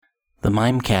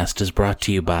Mimecast is brought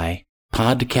to you by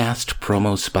Podcast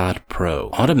Promo Spot Pro.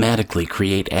 Automatically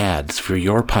create ads for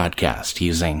your podcast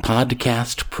using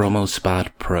Podcast Promo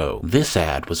Spot Pro. This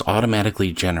ad was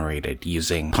automatically generated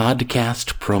using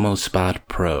Podcast Promo Spot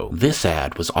Pro. This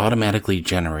ad was automatically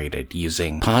generated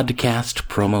using Podcast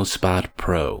Promo Spot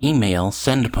Pro. Email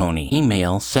SendPony.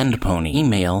 Email SendPony.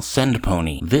 Email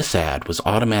SendPony. This ad was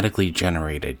automatically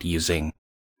generated using...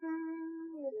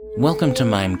 Welcome to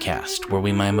Mimecast, where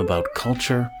we mime about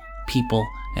culture, people,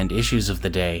 and issues of the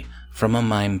day from a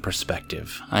mime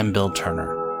perspective. I'm Bill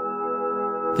Turner.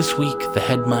 This week, the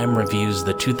Head Mime reviews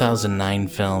the 2009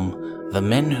 film The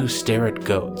Men Who Stare at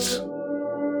Goats.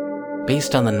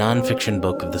 Based on the non-fiction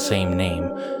book of the same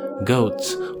name,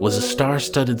 Goats was a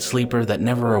star-studded sleeper that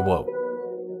never awoke.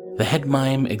 The Head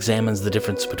Mime examines the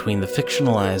difference between the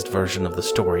fictionalized version of the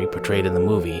story portrayed in the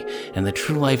movie and the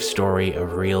true-life story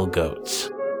of real goats,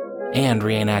 and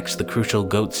reenacts the crucial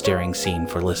goat-staring scene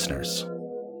for listeners.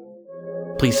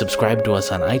 Please subscribe to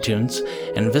us on iTunes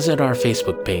and visit our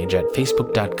Facebook page at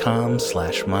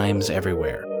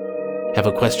facebook.com/mimeseverywhere. Have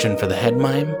a question for the Head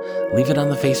Mime? Leave it on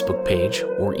the Facebook page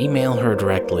or email her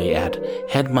directly at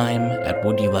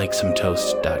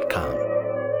headmime@wouldyoulikeSomeToast.com.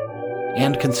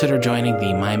 And consider joining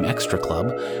the Mime Extra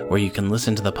Club, where you can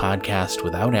listen to the podcast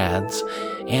without ads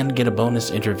and get a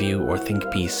bonus interview or think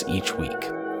piece each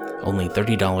week. Only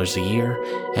 $30 a year,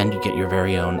 and you get your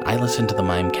very own I Listen to the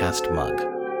Mimecast mug.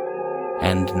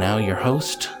 And now your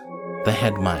host, the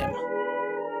Head Mime.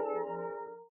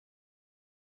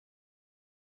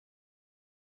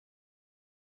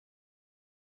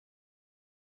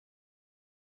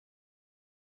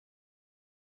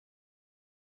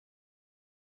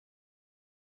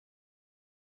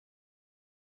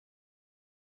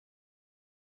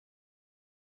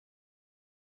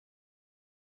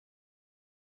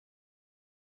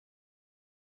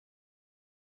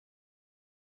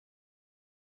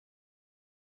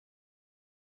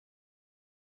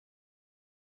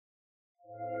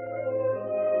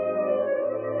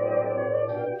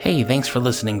 Hey, thanks for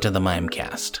listening to the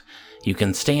Mimecast. You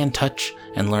can stay in touch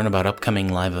and learn about upcoming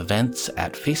live events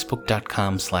at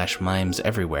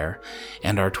facebook.com/mimeseverywhere,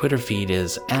 and our Twitter feed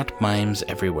is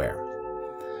 @mimeseverywhere.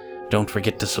 Don't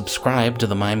forget to subscribe to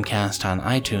the Mimecast on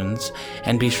iTunes,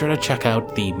 and be sure to check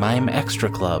out the Mime Extra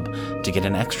Club to get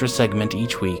an extra segment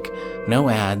each week, no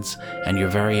ads, and your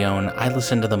very own I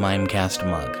Listen to the Mimecast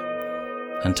mug.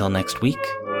 Until next week,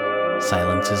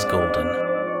 silence is golden.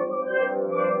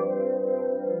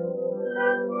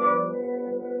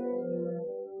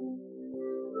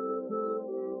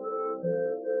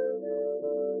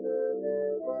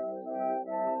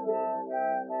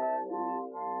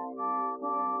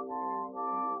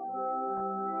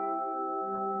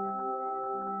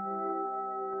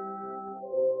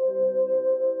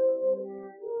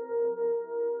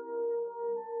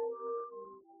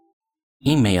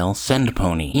 Email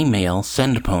SendPony. Email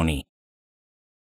SendPony.